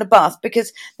myths and the bust,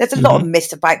 because there's a lot of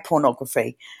myths about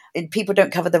pornography. And people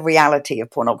don't cover the reality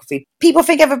of pornography. People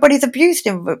think everybody's abused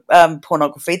in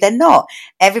pornography. They're not.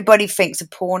 Everybody thinks a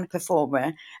porn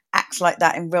performer acts like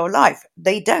that in real life.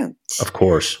 They don't. Of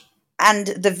course. And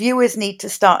the viewers need to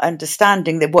start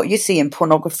understanding that what you see in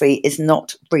pornography is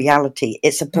not reality.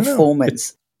 It's a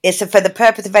performance. It's for the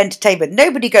purpose of entertainment.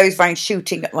 Nobody goes around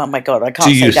shooting. Oh my God, I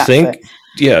can't say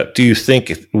that. Do you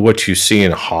think what you see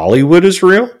in Hollywood is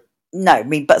real? No, I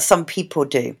mean, but some people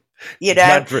do. You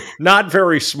know, not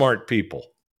very smart people.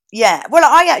 Yeah. Well,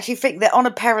 I actually think that on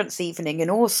a parents' evening in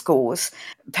all schools,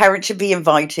 parents should be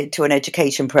invited to an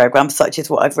education program such as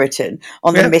what I've written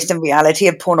on the myth and reality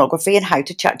of pornography and how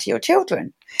to chat to your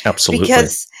children. Absolutely.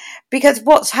 Because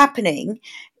what's happening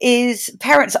is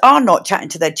parents are not chatting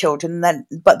to their children,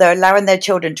 but they're allowing their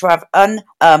children to have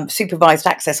unsupervised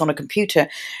access on a computer,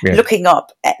 looking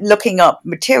up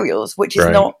materials, which is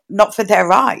not for their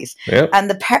eyes. And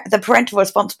the parental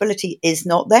responsibility is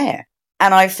not there.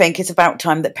 And I think it's about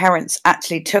time that parents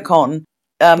actually took on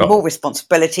more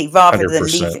responsibility rather than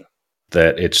leaving.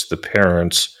 That it's the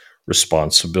parents'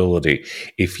 responsibility.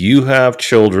 If you have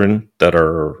children that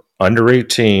are under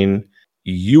 18,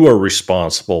 you are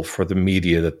responsible for the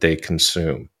media that they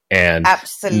consume and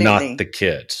not the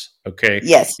kids. Okay?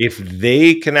 Yes. If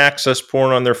they can access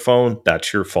porn on their phone,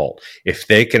 that's your fault. If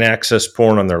they can access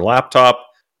porn on their laptop,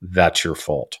 that's your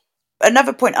fault.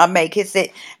 Another point I make is that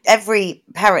every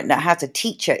parent that has a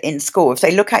teacher in school, if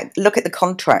they look at the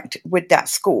contract with that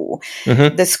school,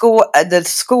 the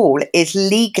school is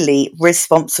legally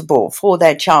responsible for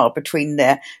their child between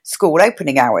their school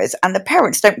opening hours, and the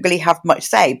parents don't really have much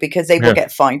say because they will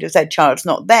get fined if their child's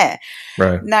not there.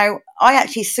 Right. Now, I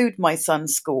actually sued my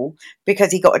son's school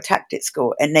because he got attacked at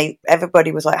school, and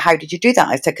everybody was like, "How did you do that?"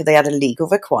 I said, "Because they had a legal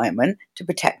requirement to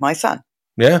protect my son."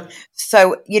 Yeah.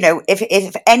 So, you know,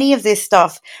 if any of this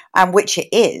stuff, and which it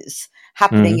is,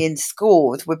 happening in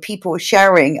schools with people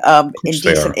sharing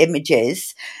indecent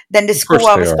images, then the school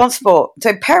are responsible.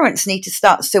 So parents need to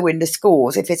start suing the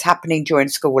schools if it's happening during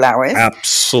school hours.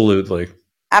 Absolutely.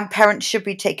 And parents should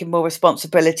be taking more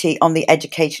responsibility on the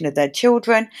education of their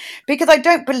children, because I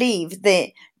don't believe that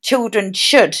children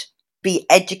should be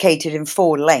educated in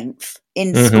full length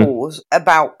in schools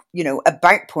about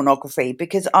pornography,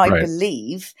 because I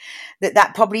believe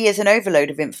that probably is an overload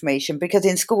of information, because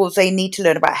in schools they need to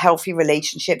learn about healthy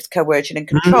relationships, coercion and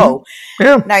control.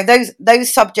 Now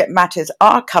those subject matters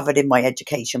are covered in my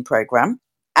education program,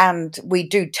 and we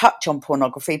do touch on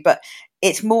pornography, but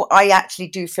it's more, I actually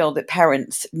do feel that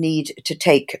parents need to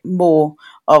take more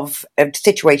of a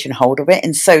situation hold of it,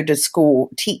 and so do school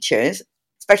teachers.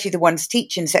 especially the ones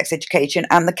teaching sex education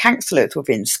and the counsellors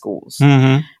within schools.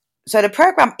 Mm-hmm. So the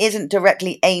program isn't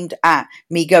directly aimed at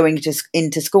me going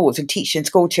into schools and teaching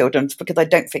school children, because I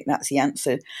don't think that's the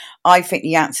answer. I think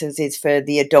the answer is for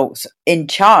the adults in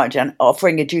charge and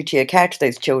offering a duty of care to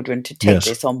those children to take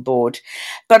this on board.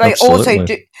 But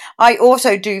Absolutely. I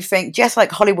also do think, just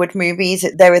like Hollywood movies,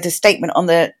 there is a statement on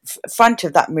the front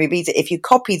of that movie that if you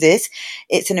copy this,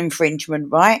 it's an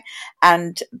infringement, right?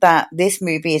 And that this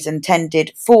movie is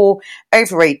intended for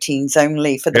over 18s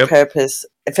only for the purpose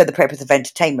of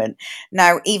entertainment.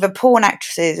 Now, either porn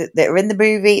actresses that are in the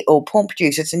movie or porn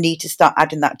producers need to start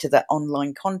adding that to their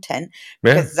online content,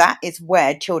 because that is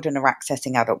where children are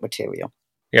accessing adult material.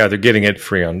 Yeah, they're getting it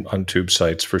free on tube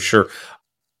sites for sure.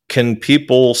 Can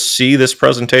people see this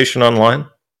presentation online?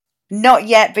 Not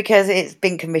yet, because it's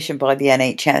been commissioned by the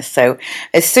NHS. So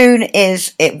as soon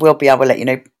as it will be, I will let you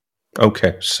know.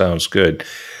 Okay, sounds good.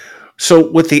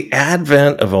 So with the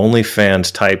advent of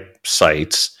OnlyFans type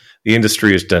sites, the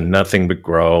industry has done nothing but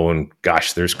grow. And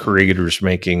gosh, there's creators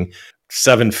making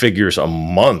 7 figures a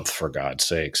month, for God's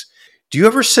sakes. Do you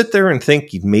ever sit there and think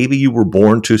maybe you were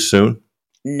born too soon?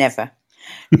 Never.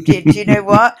 Do you know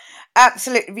what?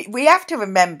 Absolutely. We have to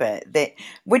remember that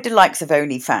with the likes of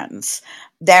OnlyFans,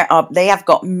 they have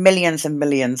got millions and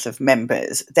millions of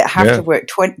members that have to work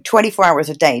 24 hours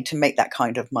a day to make that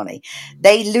kind of money.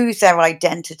 They lose their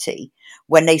identity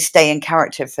when they stay in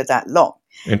character for that long.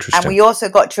 Interesting. And we also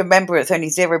got to remember it's only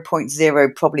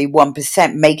 0.0, probably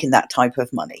 1% making that type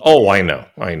of money. Oh, I know.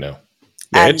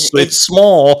 Yeah, it's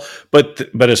small, but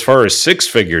as far as 6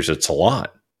 figures, it's a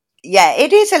lot. Yeah,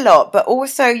 it is a lot, but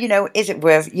also, is it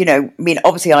worth,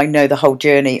 obviously I know the whole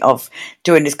journey of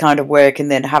doing this kind of work and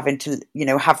then having to,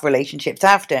 have relationships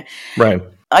after. Right.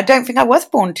 I don't think I was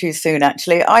born too soon,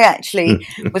 actually. I actually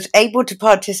was able to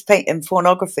participate in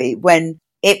pornography when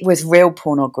it was real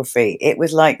pornography. It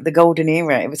was like the golden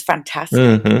era. It was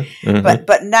fantastic.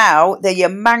 But now the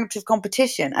amount of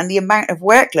competition and the amount of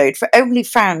workload for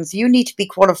OnlyFans, you need to be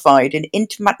qualified in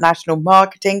international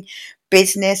marketing,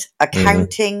 business,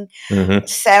 accounting,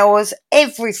 sales,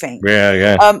 everything.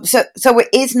 Yeah. So it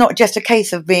is not just a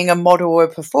case of being a model or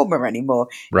a performer anymore.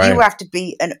 Right. You have to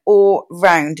be an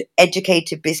all-round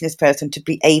educated business person to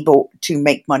be able to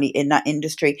make money in that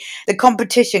industry. The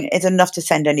competition is enough to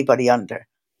send anybody under.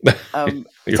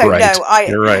 You're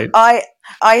right.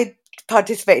 I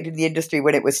participated in the industry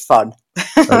when it was fun.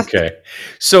 Okay.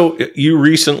 So you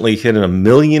recently hit 1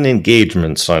 million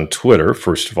engagements on Twitter.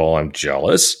 First of all, I'm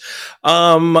jealous.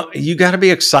 You got to be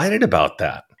excited about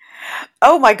that.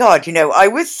 Oh my God. I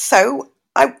was do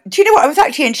you know what? I was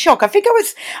actually in shock. I think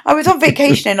I was on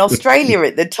vacation in Australia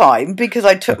at the time, because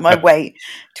I took my way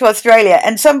to Australia,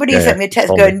 and somebody sent me a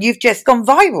text going, "You've just gone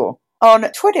viral on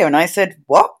Twitter." And I said,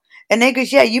 "What?" And they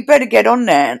goes, "Yeah, you better get on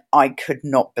there." And I could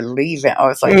not believe it. I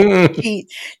was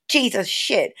like, Jesus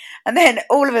shit. And then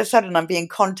all of a sudden I'm being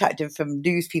contacted from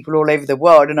news people all over the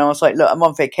world. And I was like, look, I'm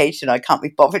on vacation. I can't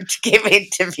be bothered to give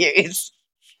interviews.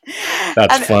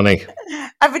 That's funny.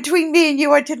 And between me and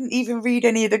you, I didn't even read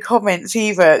any of the comments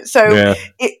either. So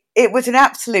it was an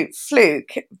absolute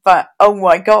fluke. But oh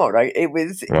my God, it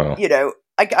was,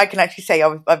 I can actually say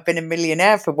I've been a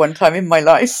millionaire for one time in my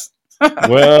life.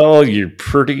 Well, you're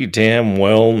pretty damn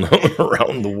well known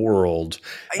around the world.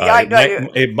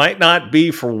 It might not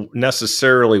be for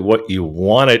necessarily what you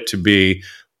want it to be,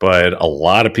 but a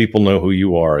lot of people know who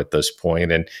you are at this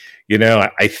point. And,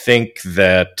 I think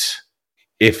that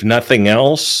if nothing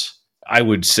else, I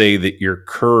would say that your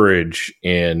courage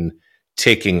in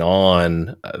taking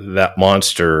on that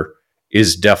monster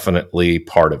is definitely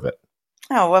part of it.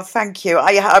 Oh, well, thank you.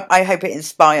 I hope it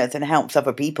inspires and helps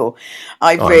other people.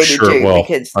 I really do. It will.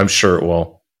 Because I'm sure it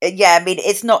will. Yeah, I mean,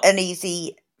 it's not an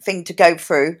easy thing to go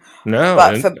through. No,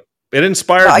 but it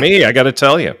inspired me, I got to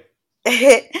tell you.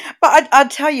 But I'll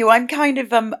tell you, I'm kind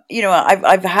of,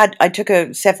 I took a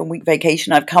 7-week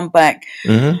vacation. I've come back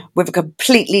with a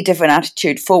completely different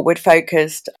attitude, forward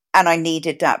focused. And I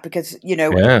needed that because,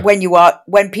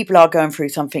 when people are going through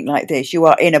something like this, you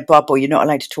are in a bubble. You're not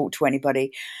allowed to talk to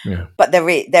anybody. Yeah. But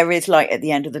there is light at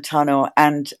the end of the tunnel,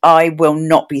 and I will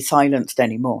not be silenced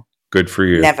anymore. Good for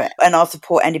you. Never. And I'll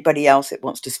support anybody else that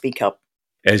wants to speak up.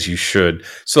 As you should.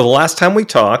 So the last time we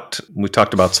talked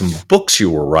about some books you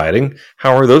were writing.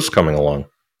 How are those coming along?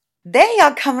 They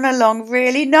are coming along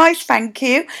really nice, thank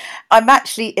you. I'm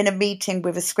actually in a meeting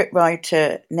with a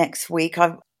scriptwriter next week.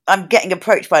 I'm getting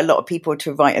approached by a lot of people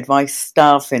to write advice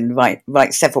stuff and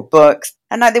write several books.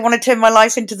 And now they want to turn my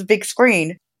life into the big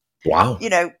screen. Wow.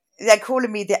 They're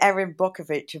calling me the Erin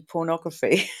Brockovich of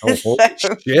pornography. Oh, holy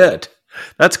shit.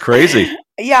 That's crazy.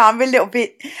 Yeah, I'm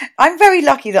very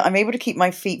lucky that I'm able to keep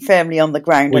my feet firmly on the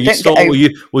ground.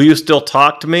 Will you still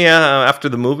talk to me after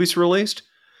the movie's released?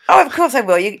 Oh, of course I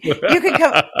will. You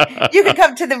can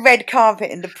come to the red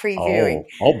carpet in the previewing.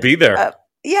 Oh, I'll be there.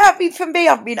 Yeah, I mean, for me,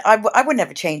 I would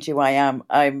never change who I am.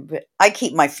 I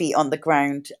keep my feet on the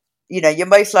ground. You know, you're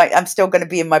most like I'm still going to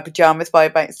be in my pajamas by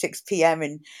about 6 p.m.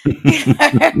 And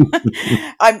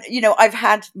I've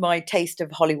had my taste of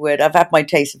Hollywood. I've had my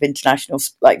taste of international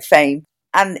fame,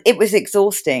 and it was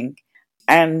exhausting.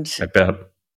 And I bet.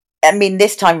 I mean,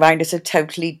 this time round, it's a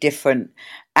totally different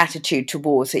attitude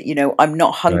towards it. You know, I'm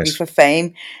not hungry for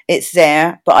fame. It's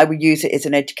there, but I would use it as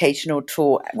an educational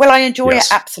tool. Will I enjoy it?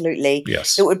 Absolutely.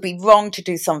 Yes. It would be wrong to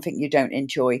do something you don't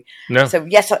enjoy. No. So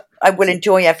yes, I will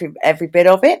enjoy every bit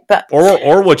of it, but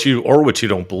or what you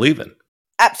don't believe in.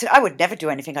 Absolutely, I would never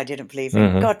do anything I didn't believe in.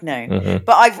 Mm-hmm. God, no. Mm-hmm.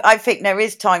 But I think there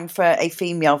is time for a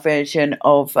female version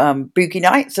of Boogie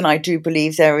Nights, and I do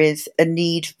believe there is a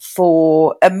need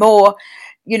for a more,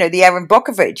 the Erin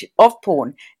Brockovich of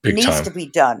porn needs to be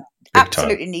done.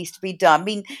 Absolutely needs to be done. I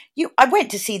mean, I went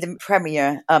to see the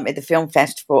premiere at the film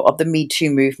festival of the Me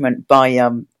Too movement by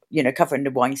covering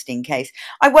the Weinstein case.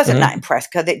 I wasn't that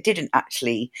impressed because it didn't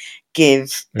actually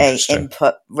give a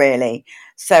input really.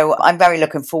 So I'm very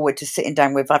looking forward to sitting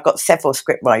down with. I've got several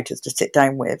script writers to sit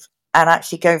down with and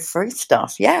actually go through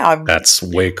stuff. Yeah, that's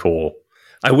way cool.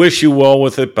 I wish you well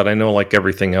with it, but I know, like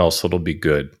everything else, it'll be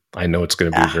good. I know it's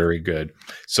going to be very good.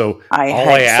 So all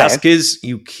I ask is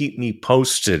you keep me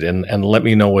posted and let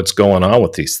me know what's going on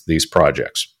with these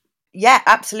projects. Yeah,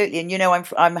 absolutely. And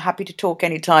I'm happy to talk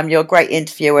anytime. You're a great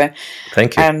interviewer.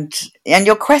 Thank you. And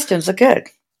your questions are good.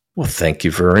 Well, thank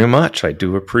you very much. I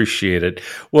do appreciate it.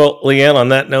 Well, Lianne, on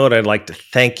that note, I'd like to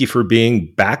thank you for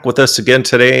being back with us again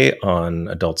today on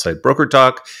Adult Site Broker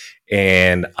Talk.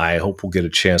 And I hope we'll get a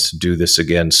chance to do this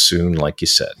again soon, like you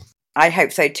said. I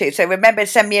hope so too. So remember,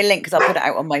 send me a link because I'll put it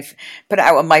out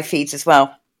on my feeds as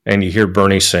well. And you hear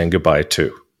Bernie saying goodbye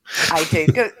too. I do.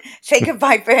 Say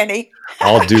goodbye, Bernie.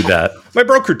 I'll do that. My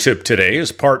broker tip today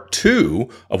is part 2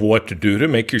 of what to do to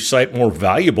make your site more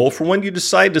valuable for when you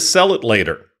decide to sell it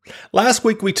later. Last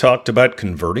week, we talked about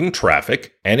converting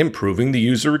traffic and improving the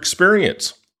user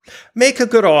experience. Make a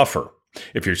good offer.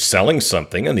 If you're selling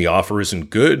something and the offer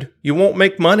isn't good, you won't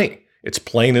make money. It's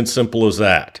plain and simple as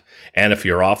that. And if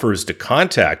your offer is to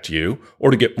contact you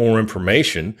or to get more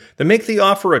information, then make the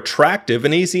offer attractive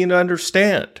and easy to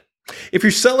understand. If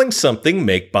you're selling something,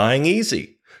 make buying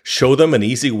easy. Show them an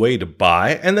easy way to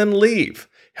buy and then leave.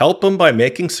 Help them by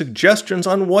making suggestions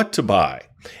on what to buy.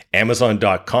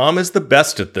 Amazon.com is the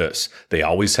best at this. They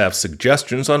always have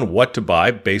suggestions on what to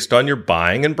buy based on your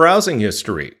buying and browsing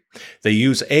history. They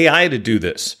use AI to do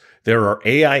this. There are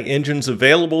AI engines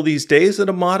available these days at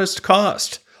a modest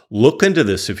cost. Look into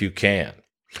this if you can.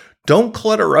 Don't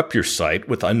clutter up your site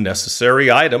with unnecessary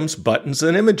items, buttons,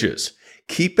 and images.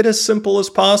 Keep it as simple as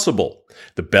possible.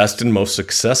 The best and most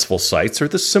successful sites are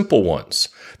the simple ones,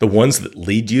 the ones that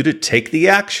lead you to take the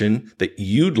action that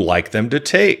you'd like them to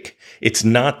take. It's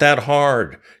not that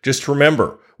hard. Just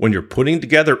remember, when you're putting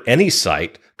together any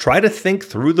site, try to think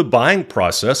through the buying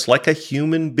process like a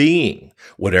human being.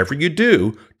 Whatever you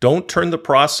do, don't turn the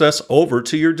process over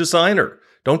to your designer.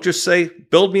 Don't just say,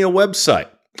 build me a website.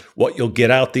 What you'll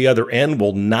get out the other end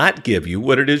will not give you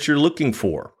what it is you're looking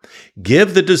for.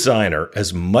 Give the designer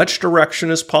as much direction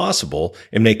as possible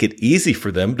and make it easy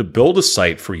for them to build a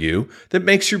site for you that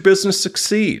makes your business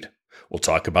succeed. We'll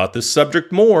talk about this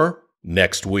subject more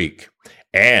next week.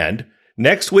 And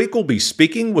next week, we'll be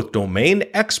speaking with domain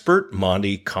expert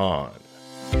Monty Kahn.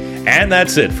 And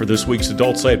that's it for this week's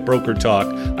Adult Site Broker Talk.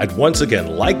 I'd once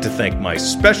again like to thank my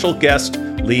special guest,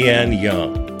 Lianne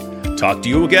Young. Talk to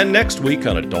you again next week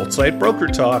on Adult Site Broker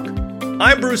Talk.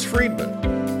 I'm Bruce Friedman.